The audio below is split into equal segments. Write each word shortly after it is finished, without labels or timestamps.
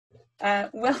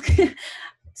Welcome.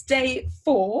 It's day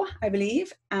 4, I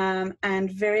believe,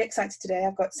 and very excited today.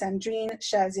 I've got Sandrine,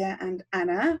 Shazia, and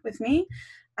Anna with me,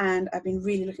 and I've been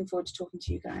really looking forward to talking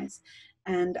to you guys.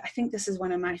 And I think this is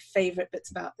one of my favorite bits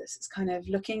about this. It's kind of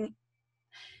looking,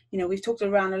 we've talked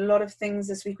around a lot of things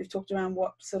this week. We've talked around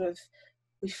what sort of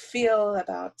we feel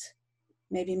about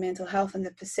maybe mental health and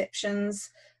the perceptions,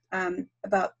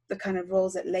 about the kind of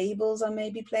roles that labels are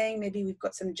maybe playing. Maybe we've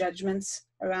got some judgments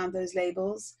around those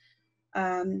labels.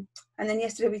 And then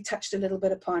yesterday we touched a little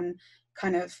bit upon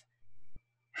kind of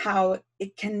how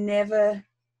it can never,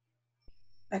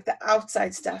 like the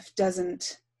outside stuff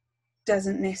doesn't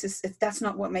necessarily, that's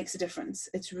not what makes a difference.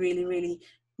 It's really, really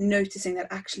noticing that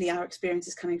actually our experience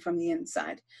is coming from the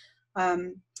inside.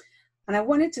 And I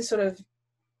wanted to sort of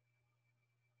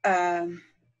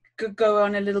go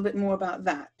on a little bit more about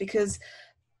that, because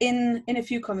in a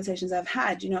few conversations I've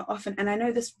had, often, and I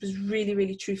know this was really,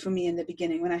 really true for me in the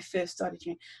beginning when I first started,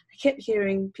 I kept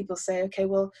hearing people say, okay,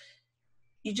 well,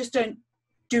 you just don't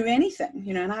do anything,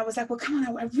 and I was like, well, come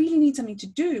on, I really need something to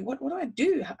do. What do I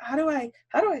do? How do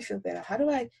I feel better? How do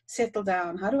I settle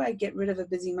down? How do I get rid of a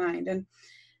busy mind?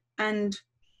 And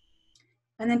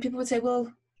then people would say,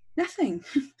 well, nothing.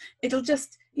 It'll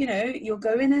just, you'll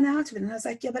go in and out of it. And I was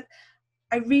like, yeah, but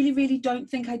I really, really don't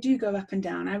think I do go up and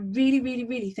down. I really, really,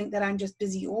 really think that I'm just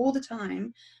busy all the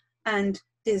time and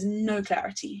there's no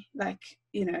clarity. Like,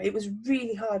 it was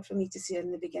really hard for me to see it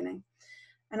in the beginning.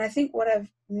 And I think what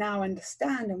I've now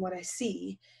understand and what I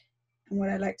see and what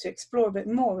I'd like to explore a bit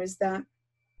more is that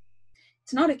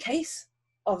it's not a case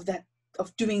of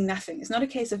doing nothing. It's not a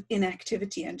case of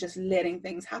inactivity and just letting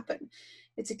things happen.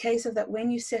 It's a case of that when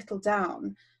you settle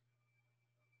down,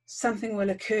 something will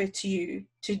occur to you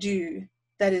to do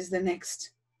that is the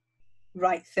next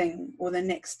right thing or the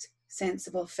next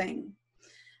sensible thing.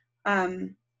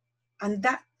 And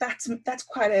that's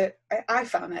quite I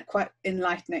found that quite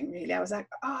enlightening, really. I was like,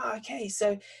 okay,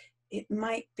 so it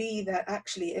might be that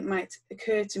actually it might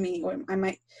occur to me, or I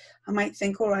might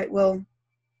think, all right, well,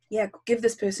 yeah, give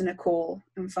this person a call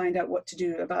and find out what to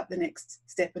do about the next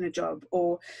step in a job.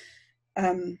 Or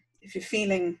if you're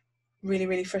feeling really,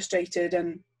 really frustrated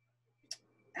and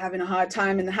having a hard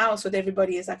time in the house with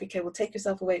everybody, is like, okay, well, take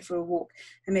yourself away for a walk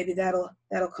and maybe that'll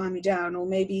calm you down. Or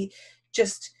maybe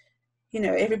just,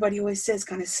 everybody always says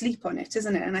kind of sleep on it,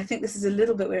 isn't it? And I think this is a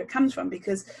little bit where it comes from,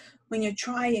 because when you're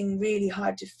trying really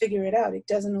hard to figure it out, it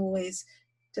doesn't always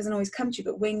come to you.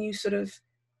 But when you sort of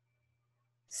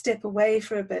step away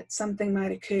for a bit, something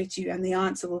might occur to you and the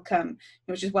answer will come,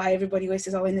 which is why everybody always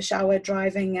says, in the shower,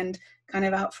 driving, and kind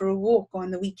of out for a walk, or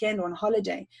on the weekend, or on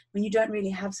holiday, when you don't really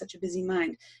have such a busy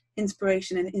mind,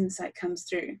 inspiration and insight comes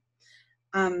through.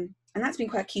 And that's been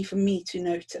quite key for me to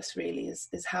notice, really,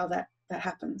 is how that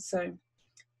happens. So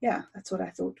yeah, that's what I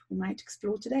thought we might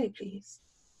explore today, please.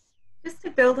 Just to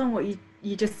build on what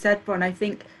you just said, Bron, I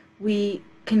think we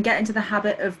can get into the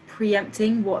habit of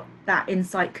preempting what that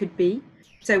insight could be.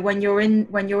 So when you're in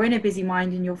a busy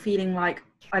mind and you're feeling like,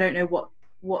 I don't know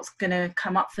what's going to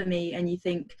come up for me, and you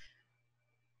think,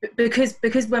 because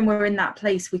when we're in that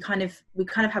place, we kind of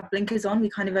have blinkers on. We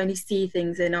kind of only see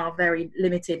things in our very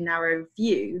limited, narrow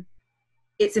view.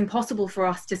 It's impossible for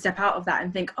us to step out of that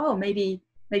and think, oh, maybe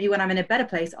when I'm in a better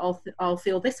place, I'll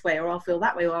feel this way, or I'll feel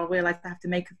that way, or I'll realize I have to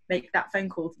make that phone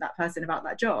call to that person about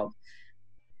that job.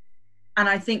 And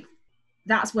I think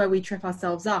that's where we trip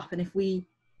ourselves up. And if we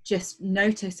just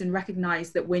notice and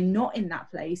recognize that we're not in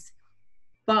that place,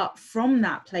 but from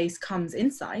that place comes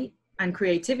insight and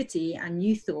creativity and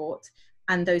new thought,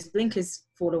 and those blinkers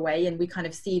fall away and we kind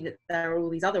of see that there are all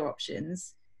these other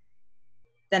options,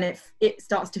 then it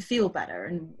starts to feel better,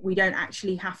 and we don't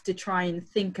actually have to try and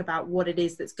think about what it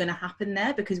is that's going to happen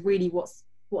there, because really what's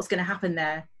going to happen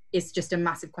there is just a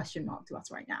massive question mark to us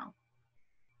right now.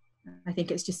 I think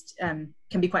it's just can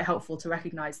be quite helpful to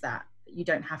recognize that you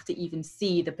don't have to even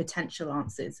see the potential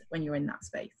answers when you're in that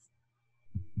space.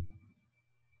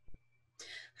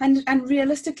 And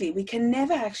realistically, we can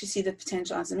never actually see the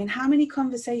potential answer. I mean, how many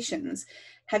conversations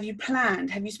have you planned?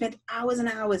 Have you spent hours and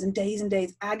hours and days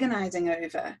agonizing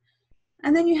over?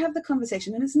 And then you have the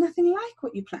conversation and it's nothing like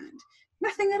what you planned.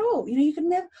 Nothing at all. You could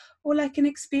never, or like an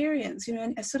experience,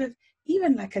 and a sort of,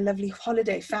 even like a lovely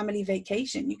holiday, family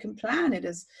vacation, you can plan it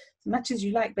as much as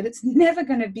you like, but it's never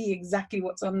going to be exactly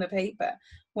what's on the paper,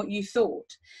 what you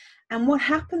thought. And what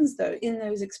happens though in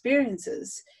those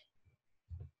experiences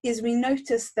is we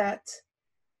notice that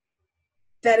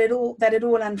it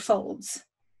all unfolds,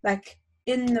 like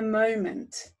in the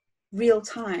moment, real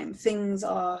time, things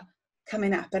are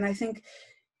coming up. And I think,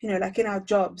 like in our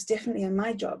jobs, definitely in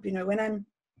my job, when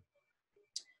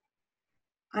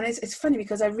And it's funny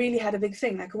because I really had a big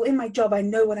thing, like, well, in my job, I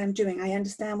know what I'm doing. I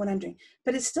understand what I'm doing,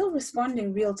 but it's still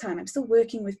responding real time. I'm still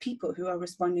working with people who are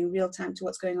responding real time to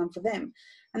what's going on for them.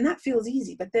 And that feels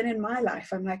easy. But then in my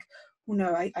life, I'm like, oh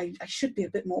no, I should be a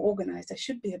bit more organized. I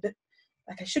should be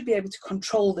I should be able to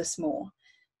control this more.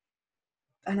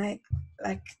 And I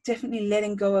like definitely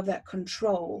letting go of that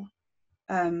control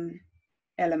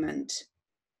element,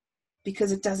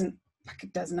 because it does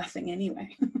nothing anyway,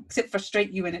 except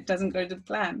frustrate you when it doesn't go to the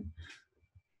plan.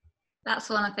 That's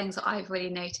one of the things that I've really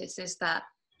noticed, is that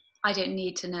I don't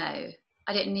need to know.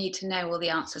 I don't need to know all the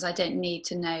answers. I don't need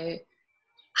to know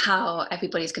how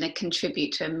everybody's going to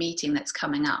contribute to a meeting that's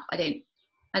coming up. I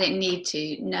don't need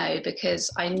to know,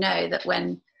 because I know that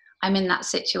when I'm in that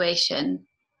situation,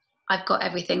 I've got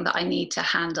everything that I need to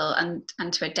handle and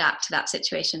to adapt to that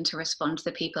situation, to respond to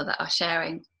the people that are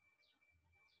sharing,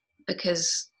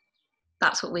 because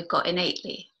that's what we've got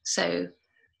innately. So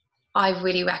I've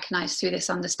really recognized through this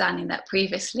understanding that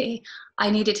previously I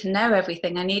needed to know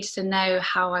everything. I needed to know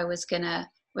how I was going to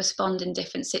respond in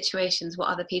different situations, what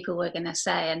other people were going to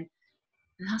say. And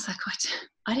I was like,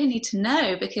 I don't need to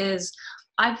know, because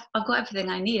I've got everything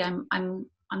I need. I'm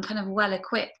kind of well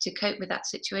equipped to cope with that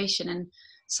situation. And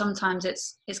sometimes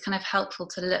it's kind of helpful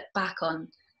to look back on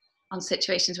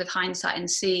situations with hindsight and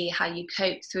see how you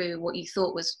coped through what you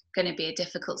thought was going to be a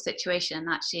difficult situation, and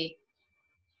actually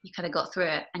you kind of got through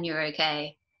it and you're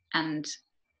okay. And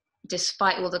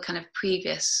despite all the kind of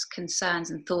previous concerns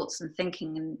and thoughts and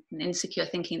thinking and insecure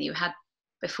thinking that you had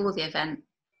before the event,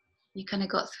 you kind of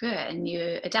got through it and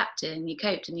you adapted and you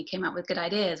coped and you came up with good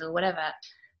ideas or whatever.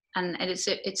 And it's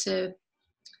an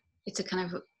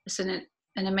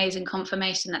amazing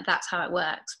confirmation that that's how it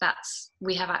works.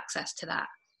 We have access to that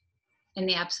in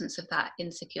the absence of that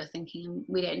insecure thinking, and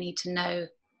we don't need to know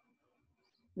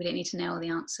all the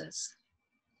answers.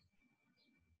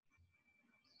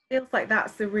 Feels like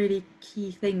that's the really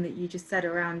key thing that you just said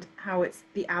around how it's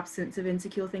the absence of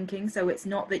insecure thinking. So it's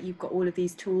not that you've got all of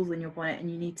these tools in your bonnet and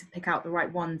you need to pick out the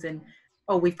right ones and,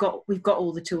 oh, we've got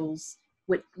all the tools,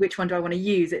 which one do I want to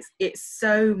use? It's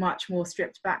so much more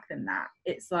stripped back than that.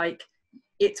 It's like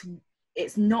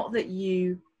it's not that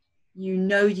you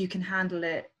know you can handle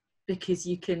it because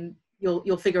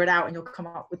you'll figure it out and you'll come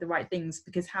up with the right things,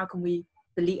 because how can we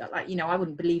believe, like, you know, I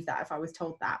wouldn't believe that if I was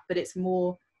told that. But it's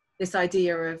more this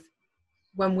idea of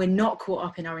when we're not caught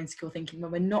up in our insecure thinking,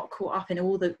 when we're not caught up in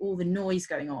all the noise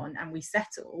going on, and we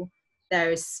settle,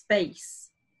 there is space,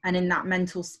 and in that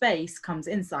mental space comes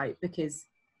insight, because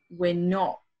we're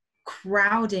not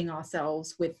crowding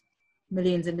ourselves with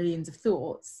millions and millions of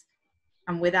thoughts,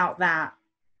 and without that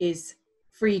is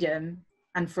freedom,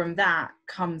 and from that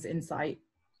comes insight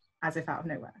as if out of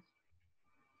nowhere.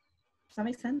 Does that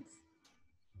make sense?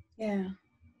 Yeah.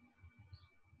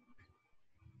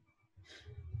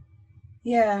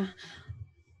 Yeah.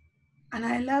 And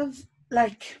I love,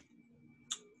 like,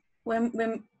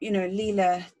 when you know,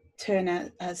 Leela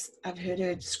Turner, as I've heard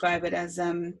her describe it, as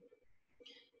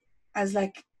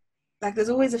like there's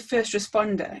always a first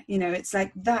responder, you know, it's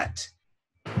like that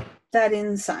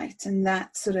insight and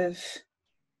that sort of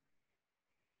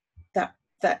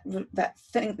that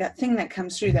thing that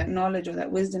comes through, that knowledge or that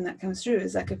wisdom that comes through,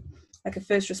 is like a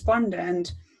first responder.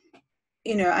 And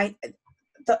you know,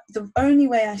 the only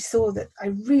way I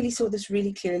really saw this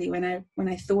really clearly when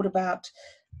I thought about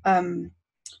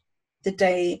the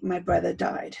day my brother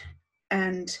died.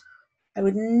 And I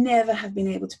would never have been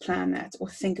able to plan that or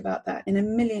think about that in a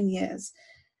million years.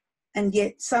 And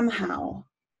yet somehow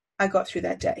I got through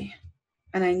that day,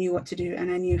 and I knew what to do, and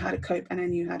I knew how to cope, and I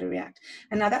knew how to react.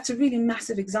 And now that's a really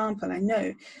massive example, I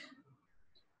know.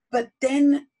 But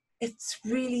then it's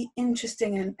really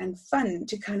interesting and fun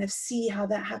to kind of see how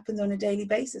that happens on a daily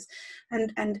basis.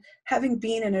 And having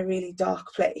been in a really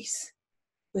dark place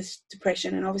with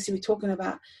depression, and obviously we're talking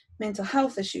about mental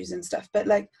health issues and stuff, but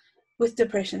like with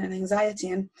depression and anxiety,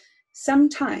 and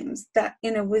sometimes that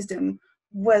inner wisdom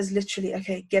was literally,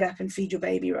 okay, get up and feed your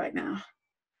baby right now.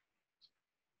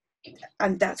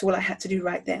 And that's all I had to do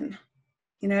right then,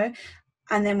 you know.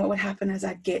 And then what would happen is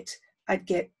I'd get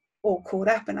all caught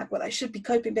up and like, well, I should be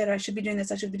coping better, I should be doing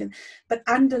this, I should be doing. But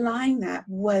underlying that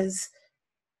was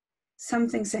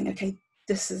something saying, okay,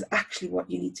 this is actually what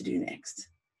you need to do next.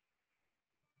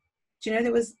 Do you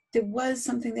know, there was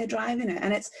something there driving it.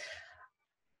 And I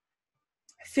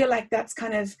feel like that's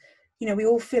kind of, you know, we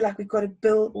all feel like we've got to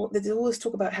build, or there's always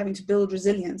talk about having to build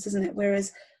resilience, isn't it?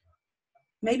 Whereas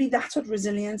maybe that's what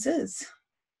resilience is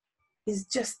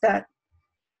just that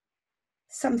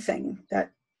something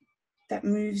that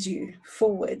moves you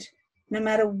forward, no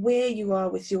matter where you are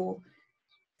with your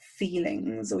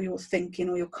feelings or your thinking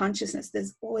or your consciousness,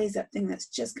 there's always that thing that's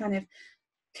just kind of,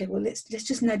 okay, well, let's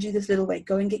just nudge you this little way.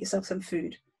 Go and get yourself some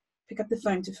food. Pick up the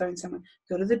phone to phone someone.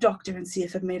 Go to the doctor and see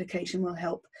if a medication will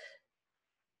help.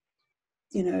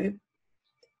 You know,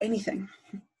 anything.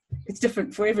 It's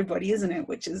different for everybody, isn't it?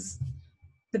 Which is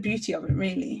the beauty of it,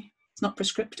 really. It's not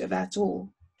prescriptive at all.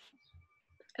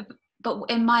 But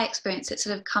in my experience, it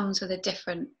sort of comes with a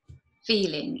different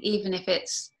feeling, even if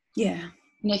it's, yeah,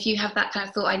 you know, if you have that kind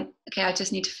of thought, I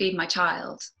just need to feed my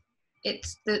child.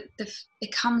 It's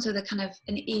it comes with a kind of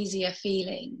an easier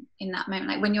feeling in that moment,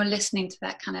 like when you're listening to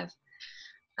that kind of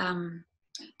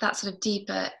that sort of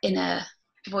deeper inner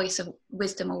voice of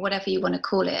wisdom, or whatever you want to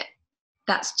call it,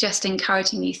 that's just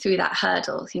encouraging you through that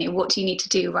hurdle. You know, what do you need to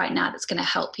do right now that's going to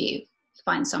help you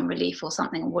find some relief or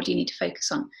something, or what do you need to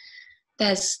focus on?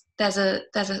 There's a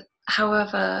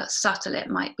however subtle it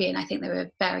might be, and I think there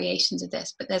are variations of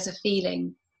this, but there's a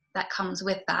feeling that comes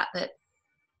with that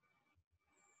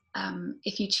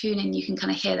if you tune in, you can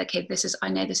kind of hear that, okay, I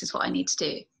know this is what I need to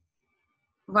do.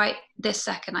 Right this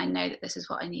second, I know that this is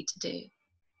what I need to do.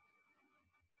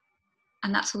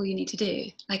 And that's all you need to do.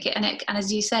 And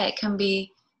as you say, it can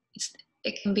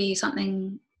be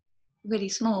something really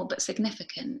small but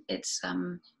significant.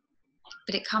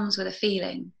 But it comes with a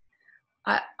feeling.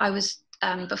 I was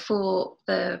before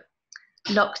the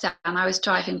lockdown, I was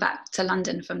driving back to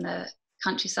London from the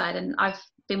countryside, and I've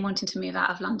been wanting to move out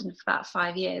of London for about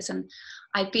 5 years, and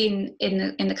I'd been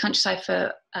in the countryside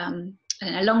for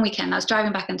a long weekend. I was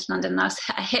driving back into London, and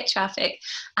I hit traffic,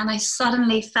 and I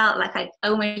suddenly felt like I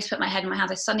almost put my head in my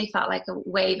hands. I suddenly felt like a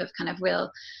wave of kind of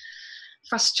real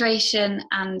frustration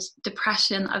and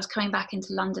depression. I was coming back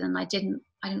into London, and I didn't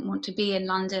want to be in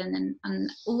London,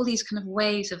 and all these kind of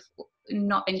waves of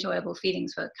not enjoyable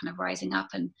feelings were kind of rising up,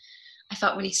 and I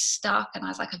felt really stuck, and I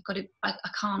was like, I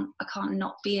can't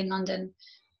not be in London,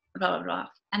 blah, blah, blah.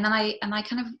 And then I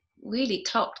kind of really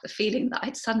clocked the feeling that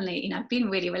I'd suddenly, you know, been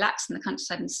really relaxed in the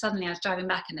countryside, and suddenly I was driving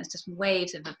back, and there's just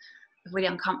waves of really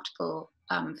uncomfortable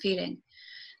feeling.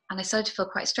 And I started to feel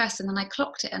quite stressed, and then I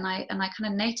clocked it, and I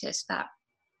kind of noticed that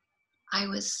I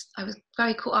was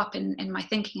very caught up in my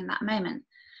thinking in that moment.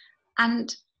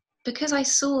 And because I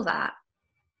saw that,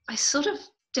 I sort of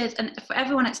did, and for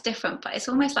everyone it's different, but it's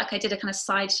almost like I did a kind of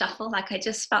side shuffle. Like I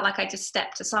just felt like I just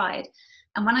stepped aside.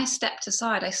 And when I stepped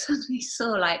aside, I suddenly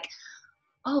saw like,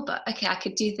 oh, but okay, I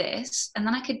could do this, and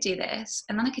then I could do this,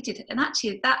 and then I could do that. And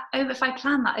actually if I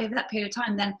plan that over that period of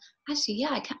time, then actually,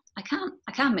 yeah, I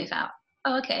can move out.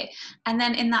 Oh, okay. And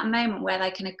then in that moment where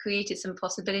I kind of created some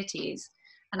possibilities,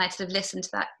 and I sort of listened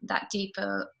to that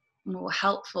deeper, more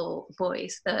helpful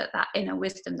voice, that inner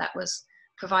wisdom that was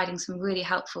providing some really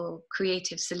helpful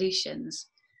creative solutions,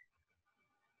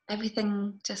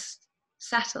 everything just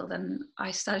settled, and I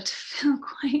started to feel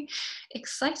quite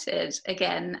excited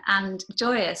again and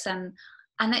joyous, and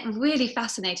it really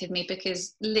fascinated me,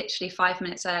 because literally 5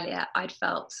 minutes earlier I'd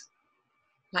felt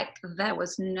like there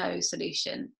was no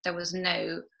solution, there was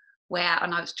no way out,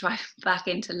 and I was driving back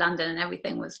into London and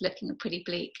everything was looking pretty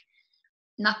bleak.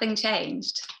 Nothing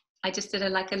changed. I just did a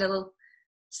little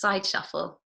side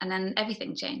shuffle, and then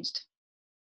everything changed.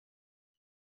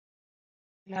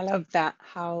 And I love that,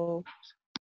 how,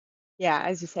 yeah,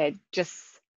 as you said,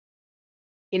 just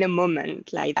in a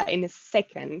moment like that, in a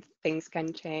second, things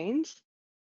can change.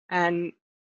 And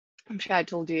I'm sure I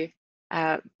told you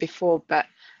before, but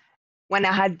when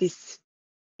I had this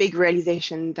big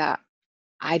realization that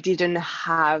I didn't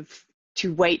have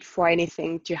to wait for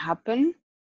anything to happen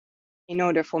in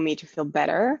order for me to feel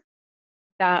better,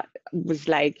 that was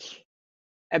like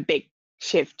a big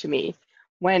shift to me.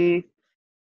 When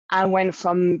I went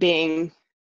from being,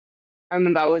 I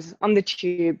remember I was on the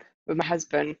tube with my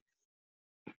husband,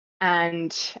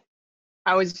 and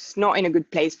I was not in a good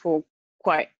place for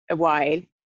quite a while.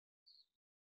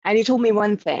 And he told me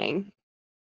one thing,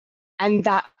 and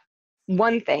that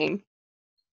one thing,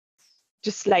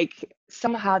 just like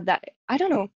somehow that, I don't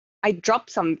know, I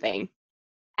dropped something,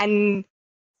 and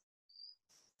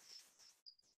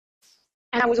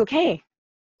I was okay.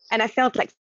 And I felt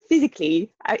like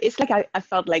physically, it's like I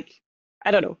felt like,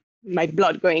 I don't know, my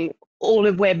blood going all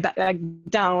the way back, like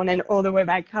down and all the way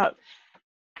back up.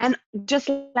 And just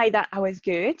like that, I was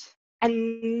good.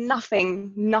 And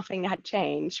nothing had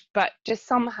changed, but just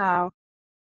somehow,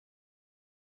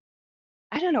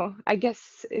 I don't know, I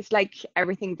guess it's like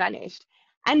everything vanished.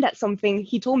 And that's something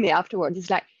he told me afterwards. It's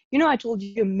like, you know, I told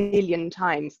you a million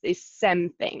times this same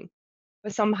thing,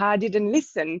 but somehow I didn't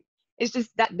listen. It's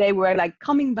just that they were like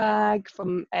coming back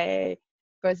from a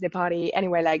birthday party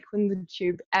anyway, like on the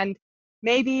tube, and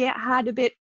maybe I had a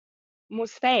bit more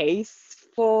space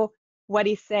for what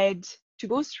he said to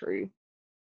go through.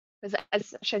 Because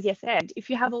as Shazia said, if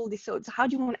you have all these thoughts, how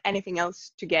do you want anything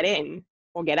else to get in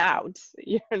or get out?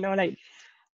 You know, like,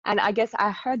 and I guess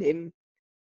I heard him.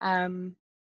 And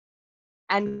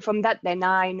from that, then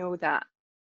I know that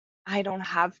I don't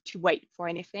have to wait for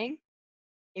anything.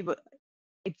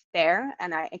 It's there,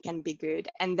 and it can be good.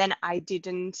 And then I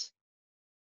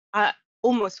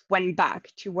almost went back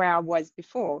to where I was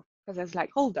before, because I was like,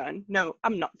 hold on, no,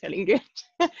 I'm not feeling good.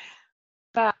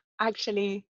 But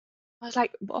actually, I was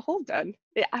like, but hold on,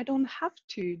 I don't have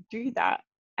to do that.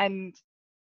 And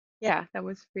yeah, that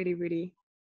was really, really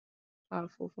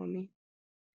powerful for me.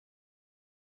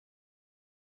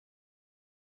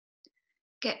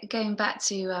 Going back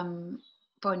to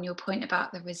Bron, your point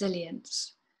about the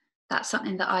resilience, that's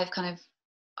something that I've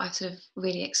sort of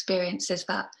really experienced, is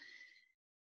that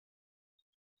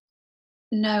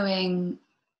knowing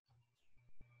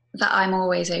that I'm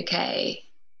always okay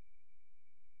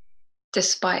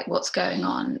despite what's going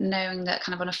on, knowing that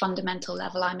kind of on a fundamental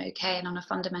level I'm okay, and on a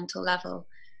fundamental level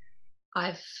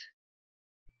I've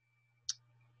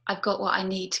got what I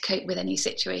need to cope with any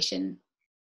situation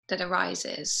that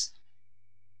arises.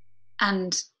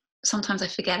 And sometimes I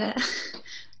forget it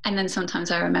and then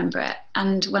sometimes I remember it,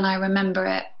 and when I remember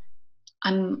it,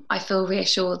 I feel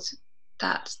reassured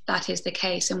that that is the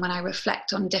case. And when I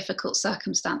reflect on difficult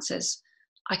circumstances,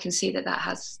 I can see that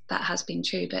has been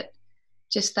true. But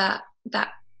just that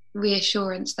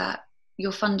reassurance that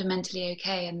you're fundamentally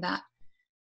okay, and that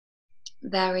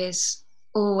there is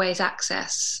always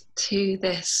access to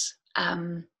this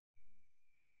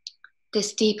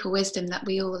this deeper wisdom that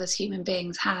we all as human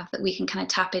beings have, that we can kind of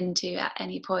tap into at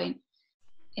any point,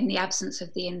 in the absence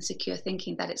of the insecure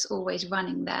thinking, that it's always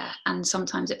running there. And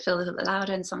sometimes it feels a little bit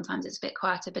louder and sometimes it's a bit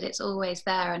quieter, but it's always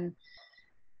there, and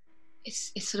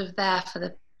it's sort of there for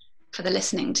the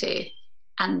listening to.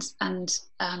 And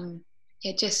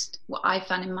yeah, just what I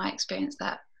found in my experience,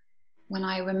 that when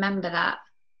I remember that,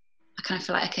 I kind of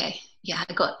feel like, okay, yeah,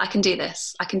 I can do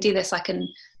this. I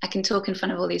can talk in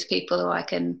front of all these people, or I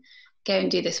can go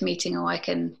and do this meeting, or I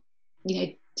can,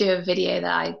 do a video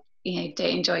that I, don't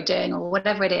enjoy doing, or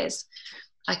whatever it is.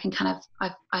 I can kind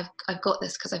of, I've got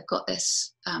this, because I've got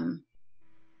this,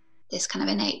 this kind of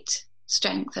innate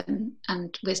strength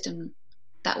and wisdom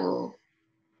that will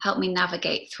help me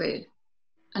navigate through.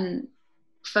 And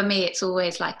for me, it's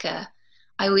always like I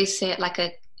always see it like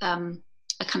a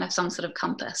kind of some sort of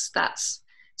compass that's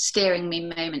steering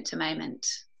me moment to moment.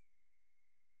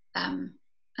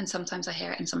 And sometimes I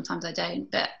hear it and sometimes I don't,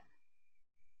 but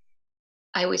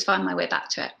I always find my way back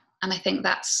to it. And I think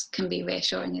that's can be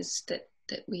reassuring, is that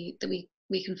we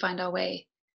can find our way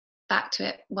back to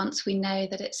it once we know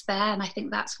that it's there. And I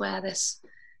think that's where this,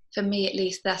 for me at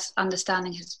least, this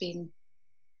understanding has been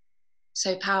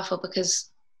so powerful,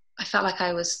 because I felt like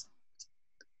I was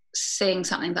seeing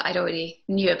something that I'd already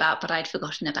knew about, but I'd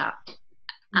forgotten about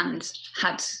and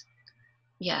had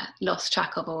lost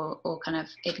track of, or kind of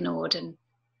ignored. And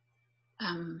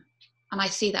I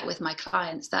see that with my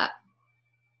clients, that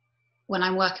when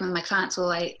I'm working with my clients,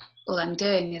 all I'm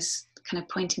doing is kind of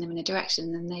pointing them in a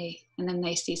direction, and then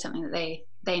they see something that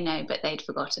they know but they'd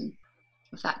forgotten,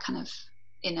 with that kind of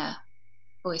inner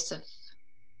voice of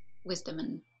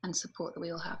wisdom and support that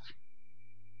we all have.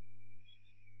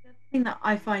 The thing that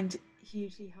I find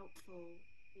hugely helpful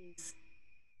is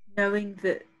knowing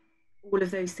that all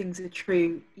of those things are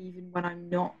true even when I'm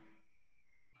not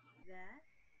there.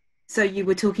 So you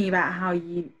were talking about how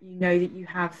you know that you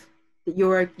have, that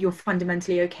you're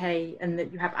fundamentally okay, and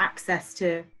that you have access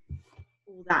to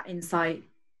all that insight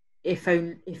if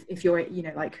you're,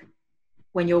 like,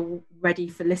 when you're ready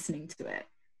for listening to it.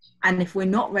 And if we're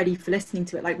not ready for listening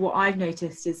to it, like what I've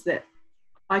noticed is that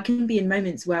I can be in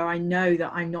moments where I know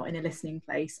that I'm not in a listening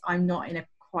place, I'm not in a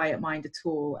quiet mind at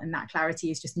all, and that clarity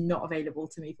is just not available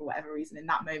to me for whatever reason. In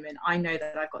that moment, I know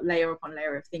that I've got layer upon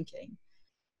layer of thinking,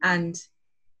 and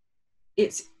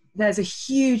there's a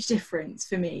huge difference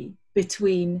for me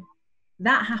between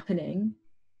that happening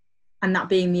and that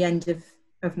being the end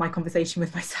of my conversation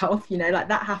with myself, like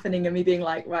that happening and me being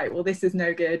like, right, well, this is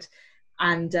no good,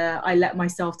 and I let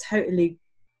myself totally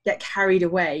get carried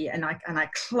away, and I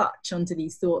clutch onto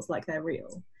these thoughts like they're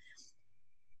real.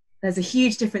 There's a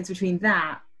huge difference between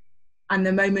that and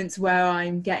the moments where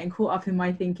I'm getting caught up in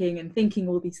my thinking and thinking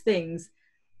all these things,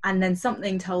 and then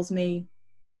something tells me,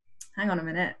 hang on a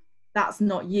minute, that's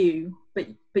not you, but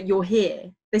you're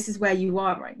here. This is where you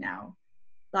are right now.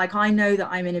 Like, I know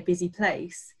that I'm in a busy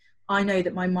place. I know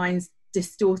that my mind's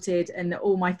distorted and that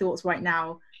all my thoughts right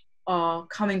now are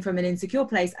coming from an insecure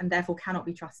place and therefore cannot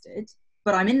be trusted.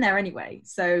 But I'm in there anyway.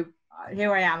 So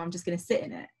here I am, I'm just going to sit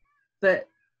in it. But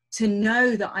to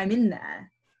know that I'm in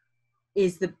there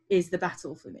is the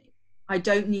battle for me. I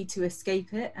don't need to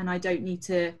escape it, and I don't need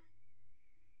to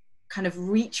kind of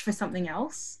reach for something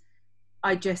else.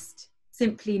 I just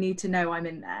simply need to know I'm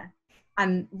in there.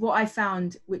 And what I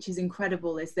found, which is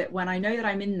incredible, is that when I know that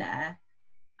I'm in there,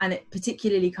 and it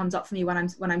particularly comes up for me when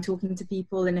I'm talking to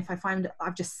people, and if I find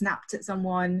I've just snapped at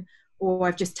someone, or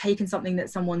I've just taken something that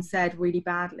someone said really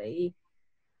badly,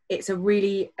 it's a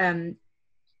really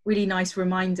really nice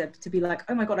reminder to be like,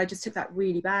 oh my God, I just took that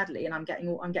really badly, and I'm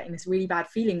getting this really bad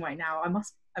feeling right now.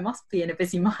 I must be in a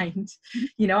busy mind.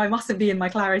 You know, I mustn't be in my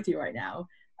clarity right now.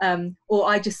 Or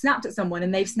I just snapped at someone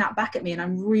and they've snapped back at me, and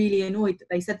I'm really annoyed that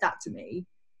they said that to me.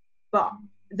 But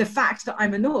the fact that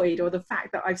I'm annoyed, or the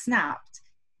fact that I've snapped,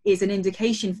 is an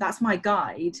indication, that's my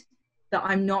guide, that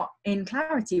I'm not in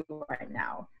clarity right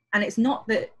now. And it's not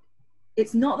that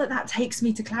takes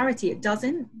me to clarity. It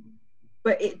doesn't.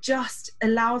 But it just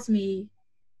allows me,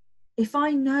 if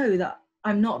I know that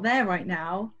I'm not there right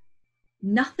now,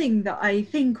 nothing that I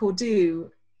think or do,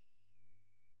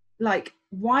 like,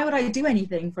 why would I do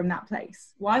anything from that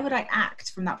place? Why would I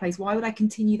act from that place? Why would I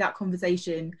continue that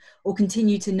conversation, or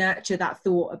continue to nurture that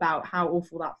thought about how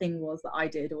awful that thing was that I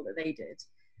did or that they did?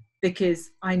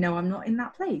 Because I know I'm not in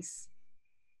that place.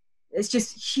 It's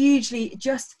just hugely,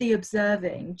 just the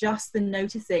observing, just the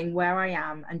noticing where I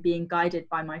am and being guided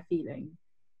by my feeling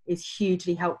is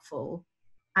hugely helpful.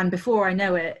 And before I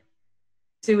know it,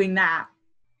 doing that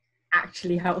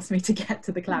actually helps me to get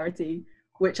to the clarity,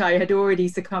 which I had already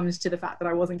succumbed to the fact that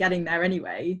I wasn't getting there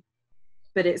anyway.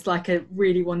 But it's like a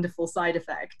really wonderful side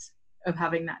effect of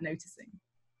having that noticing.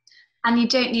 And you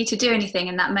don't need to do anything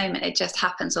in that moment. It just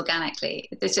happens organically.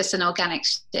 There's just an organic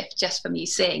shift just from you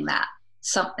seeing that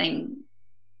something.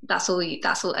 That's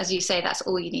all, as you say, that's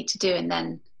all you need to do. And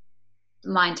then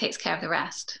the mind takes care of the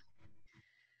rest.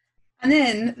 And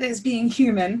then there's being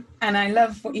human. And I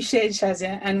love what you shared,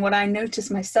 Shazia. And what I notice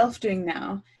myself doing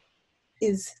now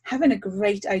is having a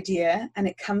great idea, and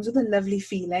it comes with a lovely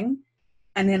feeling.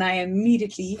 And then I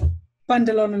immediately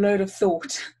bundle on a load of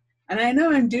thought. And I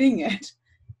know I'm doing it.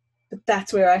 But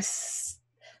that's where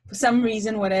for some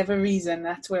reason, whatever reason,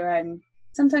 that's where I'm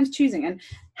sometimes choosing. And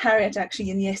Harriet, actually,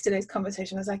 in yesterday's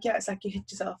conversation, was like, yeah, it's like you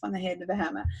hit yourself on the head with a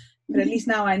hammer. But at least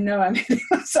now I know I'm hitting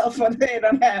myself on the head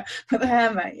with a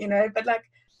hammer, you know. But like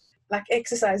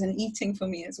exercise and eating for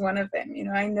me is one of them, you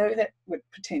know. I know that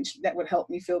would help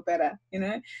me feel better, you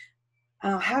know.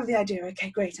 And I'll have the idea, okay,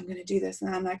 great, I'm going to do this.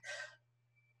 And I'm like,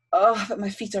 oh, but my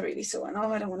feet are really sore. And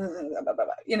oh, I don't want to, blah, blah, blah,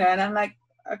 blah. You know, and I'm like,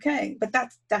 okay, but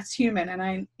that's human. And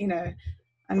I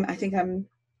think I'm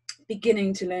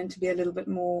beginning to learn to be a little bit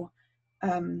more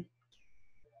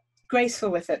graceful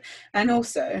with it. And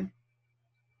also,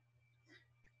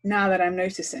 now that I'm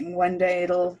noticing, one day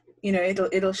it'll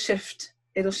shift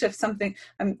something.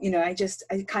 I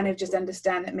kind of just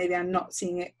understand that maybe I'm not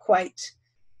seeing it quite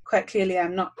clearly.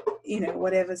 I'm not,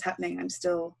 whatever's happening, I'm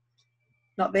still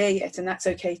not there yet, and that's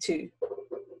okay too,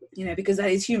 because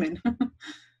that is human.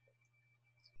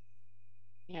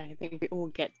 Yeah, I think we all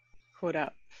get caught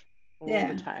up all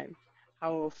the time.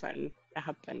 How often that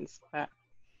happens, but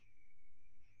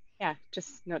yeah,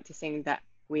 just noticing that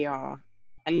we are,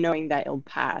 and knowing that it'll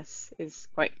pass is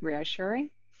quite reassuring.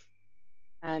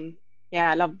 And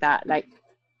yeah, I love that. Like,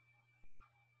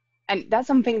 and that's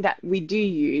something that we do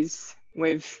use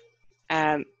with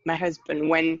my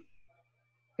husband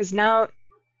because now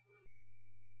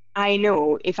I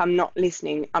know if I'm not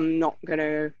listening, I'm not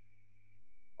gonna,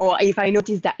 or if I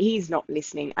notice that he's not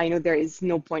listening, I know there is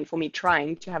no point for me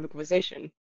trying to have a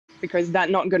conversation, because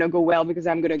that's not gonna go well, because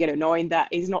I'm gonna get annoyed that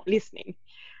he's not listening.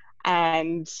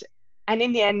 And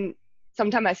in the end,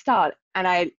 sometimes I start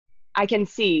and I can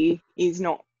see he's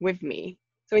not with me.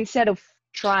 So instead of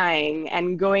trying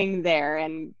and going there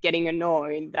and getting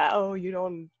annoyed that, oh, you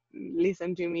don't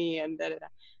listen to me and da da da,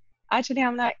 actually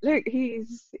I'm like, look,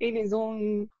 he's in his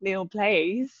own little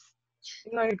place,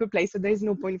 not in a good place, so there's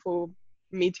no point for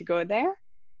me to go there.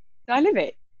 So I leave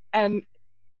it, and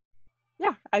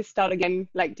yeah, I start again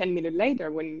like 10 minutes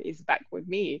later when he's back with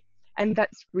me, and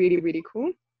that's really, really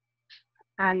cool.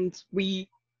 And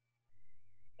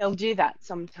he'll do that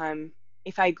sometime.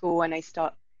 If I go and I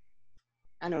start,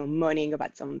 I don't know, moaning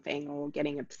about something or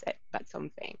getting upset about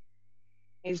something,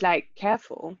 he's like,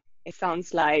 careful, it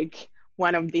sounds like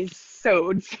one of these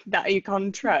swords that you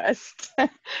can't trust. And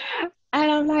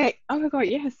I'm like, oh my God,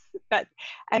 yes.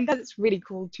 And that's really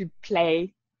cool to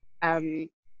play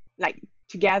like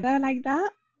together like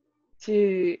that.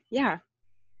 Because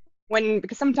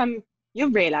sometimes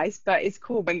you'll realize, but it's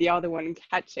cool when the other one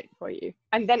catch it for you.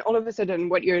 And then all of a sudden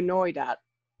what you're annoyed at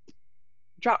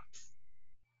drops.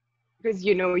 because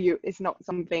it's not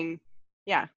something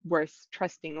worth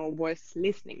trusting or worth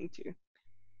listening to.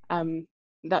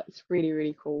 That's really,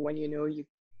 really cool when you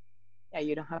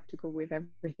don't have to go with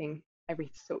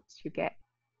every thoughts you get.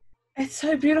 It's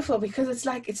so beautiful because it's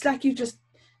like you just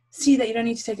see that you don't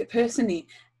need to take it personally,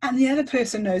 and the other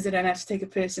person knows they don't have to take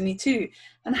it personally too.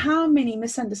 And how many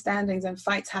misunderstandings and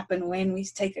fights happen when we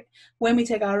take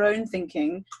our own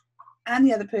thinking and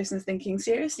the other person's thinking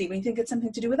seriously, when you think it's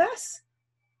something to do with us.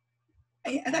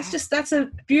 That's a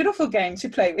beautiful game to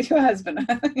play with your husband.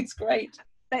 I think it's great.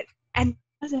 And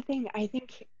that's the thing, I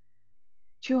think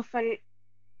too often,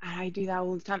 and I do that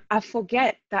all the time, I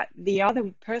forget that the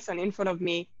other person in front of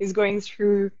me is going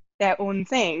through their own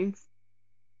things.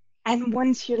 And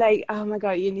once you're like, oh my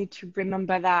God, you need to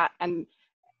remember that. And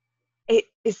it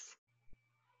is,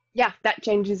 that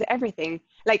changes everything.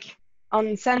 Like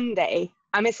on Sunday,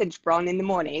 I messaged Bron in the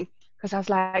morning because I was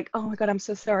like, oh my God, I'm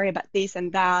so sorry about this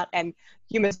and that. And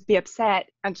you must be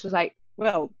upset. And she was like,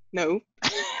 well, no.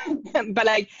 But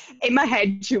like in my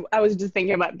head, I was just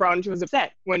thinking about Bron. She was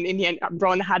upset when in the end,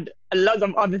 Bron had a lot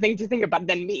of other things to think about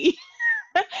than me.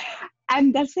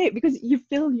 And that's it, because you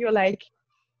feel you're like,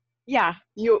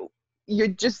 you're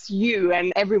just you,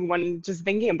 and everyone just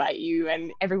thinking about you,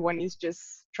 and everyone is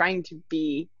just trying to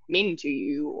be mean to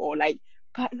you, or like,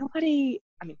 but nobody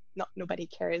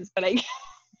cares, but like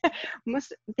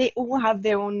they all have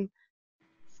their own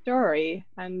story.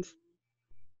 And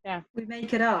we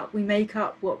make it up. We make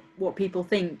up what people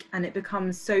think, and it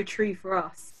becomes so true for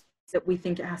us that we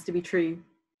think it has to be true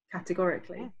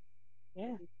categorically.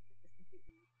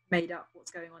 Made up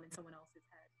what's going on in someone else's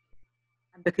head.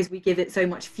 And because we give it so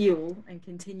much fuel and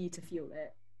continue to fuel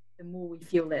it, the more we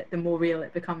fuel it, the more real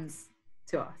it becomes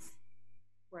to us.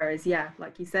 Whereas,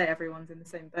 like you say, everyone's in the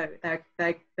same boat.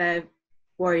 They're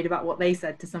worried about what they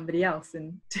said to somebody else,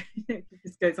 and it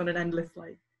just goes on an endless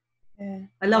like. Yeah.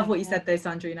 I love what you said though,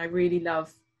 Sandrine. I really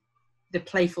love the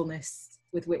playfulness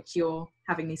with which you're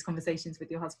having these conversations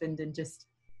with your husband and just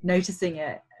noticing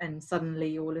it, and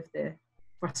suddenly all of the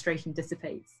frustration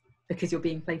dissipates because you're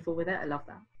being playful with it. I love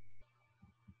that.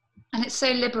 And it's so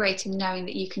liberating knowing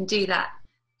that you can do that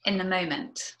in the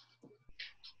moment.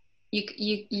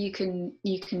 You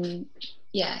can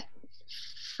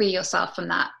free yourself from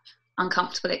that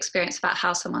uncomfortable experience about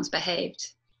how someone's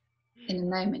behaved in the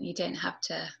moment. You don't have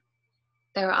to.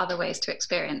 There are other ways to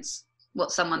experience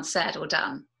what someone said or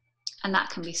done, and that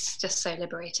can be just so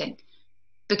liberating,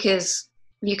 because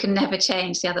you can never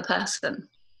change the other person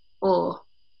or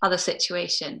other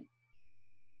situation,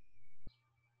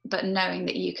 but knowing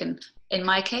that you can, in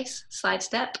my case,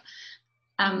 sidestep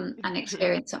and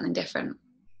experience something different.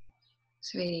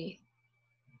 It's really,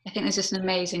 I think there's just an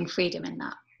amazing freedom in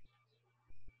that.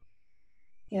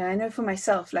 Yeah, I know for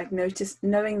myself, like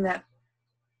knowing that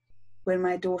when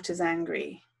my daughter's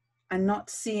angry and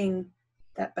not seeing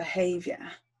that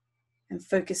behavior and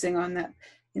focusing on that,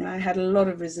 I had a lot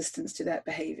of resistance to that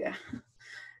behavior,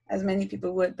 as many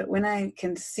people would, but when I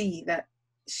can see that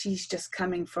she's just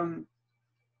coming from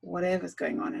whatever's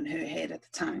going on in her head at the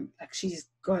time, like she's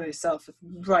got herself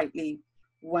rightly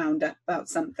wound up about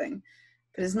something,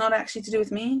 but it's not actually to do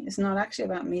with me. It's not actually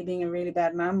about me being a really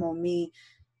bad mum or me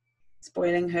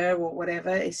spoiling her or whatever.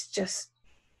 It's just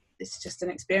an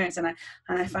experience, and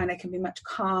I find I can be much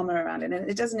calmer around it. And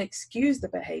it doesn't excuse the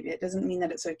behavior. It doesn't mean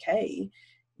that it's okay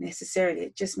necessarily.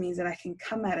 It just means that I can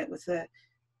come at it with a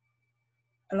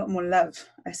lot more love,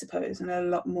 I suppose, and a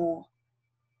lot more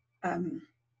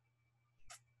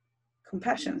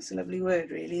compassion. It's a lovely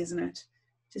word, really, isn't it?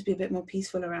 Just be a bit more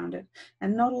peaceful around it,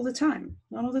 and not all the time,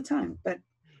 but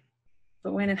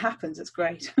when it happens, it's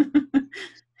great.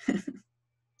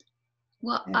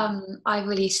 What I've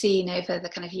really seen over the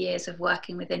kind of years of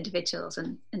working with individuals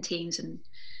and teams and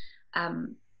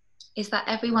is that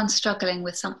everyone's struggling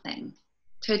with something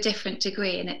to a different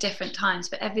degree and at different times,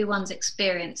 but everyone's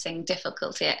experiencing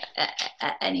difficulty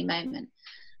at any moment.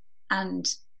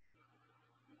 And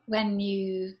when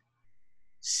you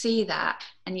see that,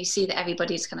 and you see that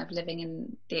everybody's kind of living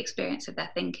in the experience of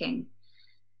their thinking,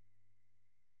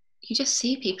 you just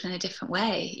see people in a different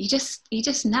way. You just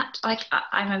like,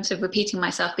 I'm sort of repeating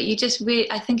myself, but you just really,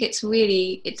 I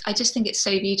just think it's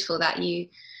so beautiful that you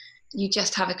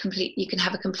just have you can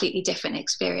have a completely different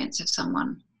experience of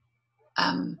someone.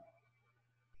 When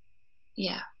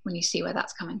you see where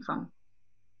that's coming from.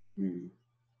 Came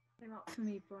up for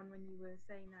me, Bron, when you were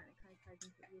saying that.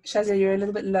 Shazia, you're a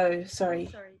little bit low. Sorry.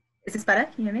 Is this better?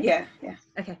 Can you hear me? Yeah.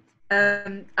 Okay.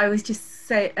 I was just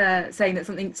saying that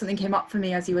something came up for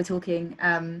me as you were talking.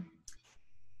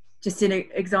 Just an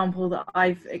example that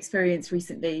I've experienced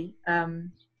recently.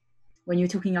 When you were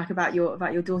talking like about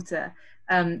your daughter,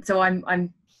 So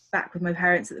I'm back with my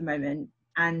parents at the moment,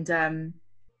 and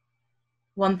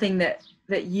one thing that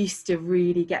used to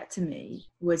really get to me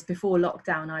was before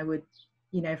lockdown, I would,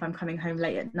 you know, if I'm coming home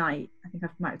late at night, I think I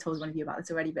might have told one of you about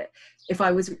this already, but if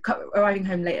I was arriving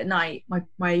home late at night,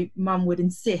 my mum would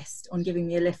insist on giving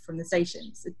me a lift from the station.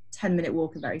 It's a 10-minute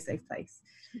walk, a very safe place.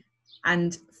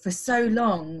 And for so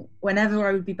long, whenever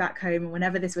I would be back home and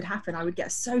whenever this would happen, I would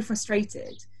get so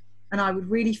frustrated. And I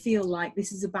would really feel like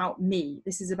this is about me.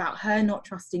 This is about her not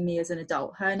trusting me as an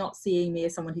adult, her not seeing me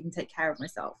as someone who can take care of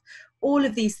myself. All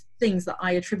of these things that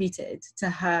I attributed to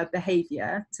her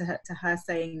behaviour, to her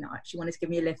saying that she wanted to give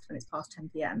me a lift when it's past 10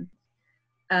 p.m.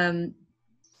 And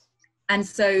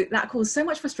so that caused so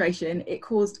much frustration. It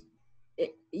caused,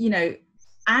 you know,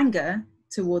 anger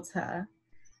towards her.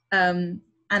 And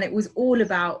it was all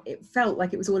about, it felt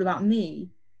like it was all about me.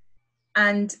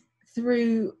 And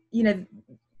through, you know,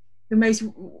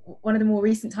 one of the more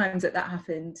recent times that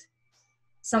happened,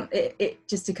 it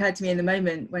just occurred to me in the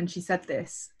moment when she said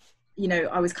this, you know,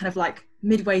 I was kind of like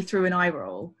midway through an eye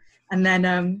roll, and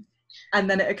then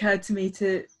it occurred to me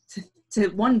to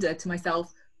wonder to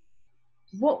myself,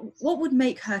 what would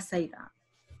make her say that?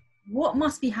 What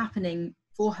must be happening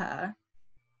for her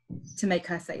to make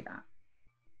her say that?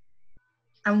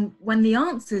 And when the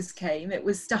answers came, it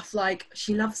was stuff like,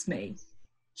 she loves me,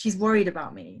 she's worried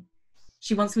about me,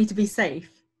 she wants me to be safe,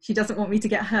 she doesn't want me to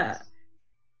get hurt.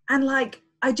 And like,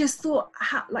 I just thought,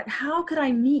 how could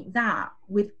I meet that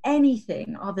with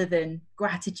anything other than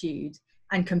gratitude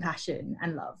and compassion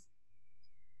and love?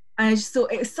 And I just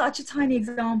thought it was such a tiny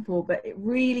example, but it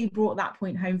really brought that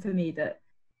point home for me, that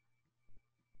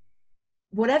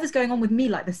whatever's going on with me,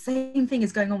 like the same thing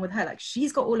is going on with her. Like,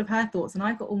 she's got all of her thoughts and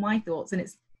I've got all my thoughts, and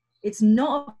it's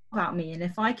not about me. And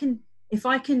if I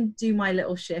can do my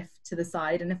little shift to the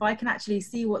side, and if I can actually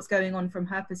see what's going on from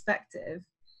her perspective,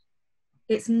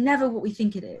 it's never what we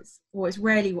think it is, or it's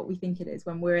rarely what we think it is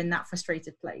when we're in that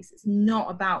frustrated place. It's not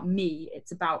about me,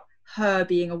 it's about her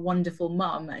being a wonderful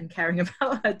mum and caring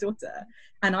about her daughter.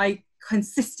 And I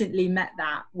consistently met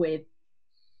that with,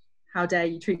 how dare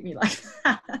you treat me like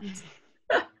that?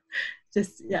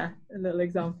 Just, yeah, a little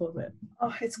example of it.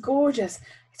 Oh, it's gorgeous.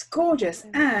 It's gorgeous.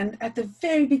 And at the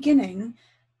very beginning,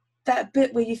 that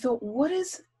bit where you thought, what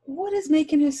is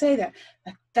making her say that?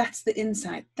 Like, that's the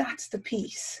insight. That's the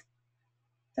piece.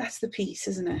 That's the piece,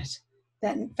 isn't it?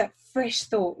 That fresh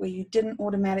thought where you didn't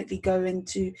automatically go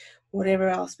into whatever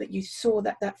else, but you saw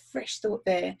that fresh thought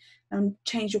there and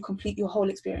changed your whole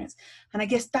experience. And I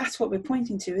guess that's what we're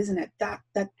pointing to, isn't it?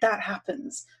 That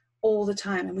happens all the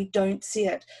time and we don't see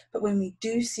it. But when we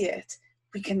do see it,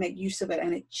 we can make use of it,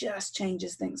 and it just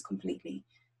changes things completely,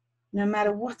 no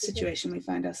matter what situation we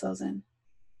find ourselves in.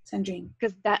 Sandrine.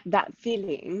 Because that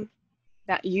feeling,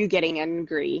 that you getting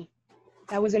angry,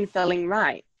 that wasn't feeling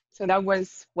right. So that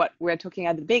was what we're talking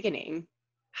at the beginning,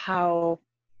 how,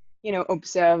 you know,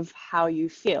 observe how you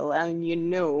feel and you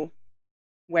know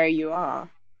where you are.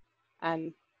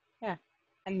 And yeah.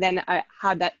 And then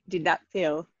how did that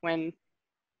feel when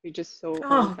you just saw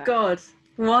Oh God,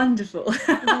 wonderful.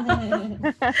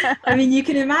 I mean, you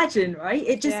can imagine, right?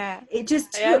 It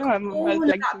just took all of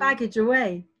that baggage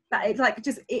away. That it like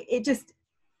it just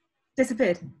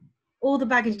disappeared. All the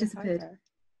baggage disappeared.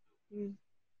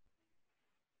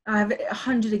 I have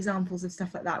 100 examples of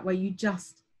stuff like that where you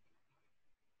just,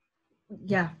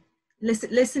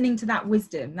 listening to that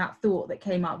wisdom, that thought that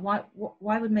came up. What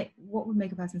would make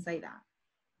a person say that?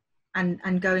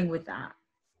 And going with that.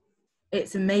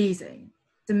 It's amazing.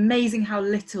 It's amazing how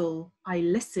little I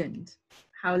listened,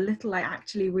 how little I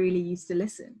actually really used to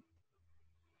listen.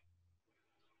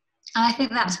 And I think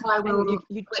that's why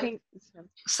you change.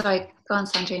 Sorry, go on,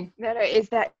 Sandrine. No, is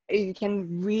that you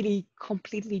can really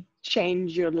completely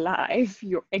change your life,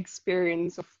 your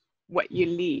experience of what you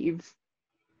leave,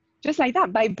 just like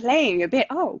that, by playing a bit.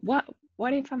 Oh, what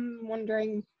if I'm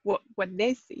wondering what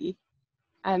they see?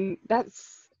 And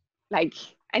that's like,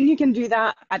 and you can do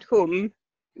that at home,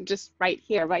 just right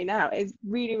here, right now. It's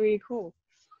really, really cool.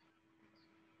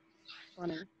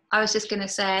 I was just going to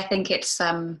say, I think it's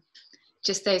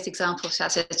just those examples,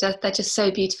 they're just so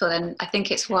beautiful, and I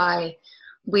think it's why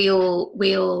we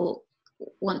all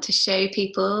want to show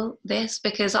people this,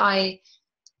 because there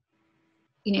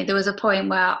was a point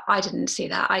where I didn't see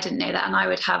that, I didn't know that, and I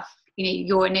would have,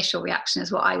 your initial reaction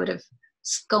is what I would have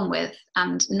gone with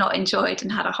and not enjoyed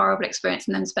and had a horrible experience,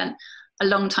 and then spent a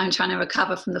long time trying to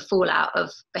recover from the fallout of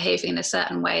behaving in a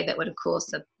certain way that would have caused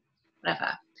the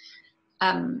whatever.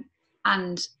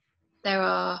 And there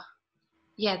are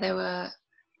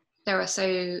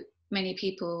so many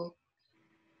people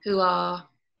who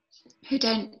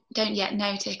don't yet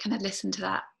know to kind of listen to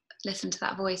listen to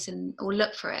that voice or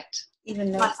look for it.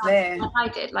 Even though it's there. Like I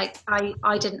did. Like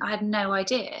I didn't. I had no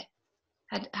idea.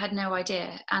 Had no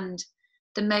idea. And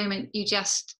the moment you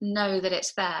just know that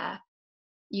it's there,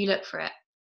 you look for it.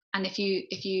 And if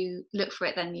you look for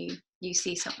it, then you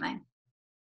see something.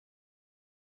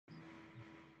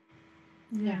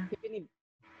 Yeah. You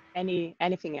don't need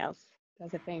anything else.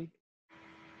 That's the thing.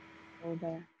 All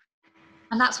there.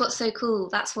 And that's what's so cool.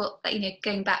 That's what, you know,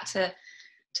 going back to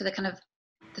the kind of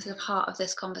the sort of heart of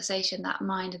this conversation, that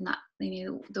mind and that, you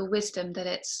know, the wisdom that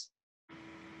it's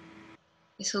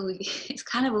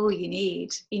kind of all you need.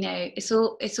 You know, it's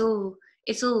all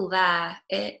there.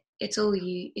 It's all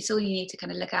you need to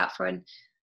kind of look out for. And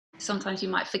sometimes you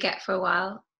might forget for a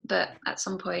while, but at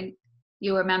some point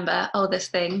you'll remember, oh, this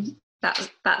thing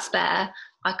that's there.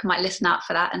 I might listen out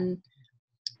for that, and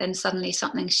then suddenly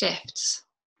something shifts.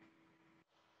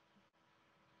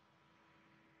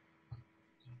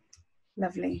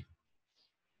 Lovely.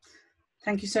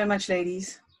 Thank you so much,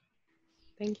 ladies.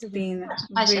 Thank you. It's been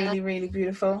really, really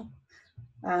beautiful.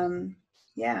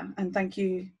 Yeah, and thank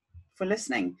you for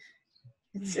listening.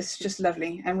 It's just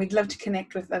lovely, and we'd love to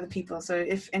connect with other people. So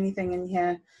if anything in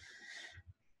here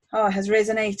has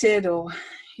resonated, or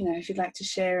you know, if you'd like to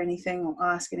share anything or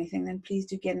ask anything, then please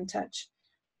do get in touch.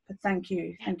 But thank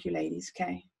you, ladies.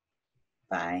 Okay,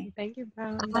 bye. Thank you.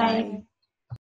 Bye. Bye.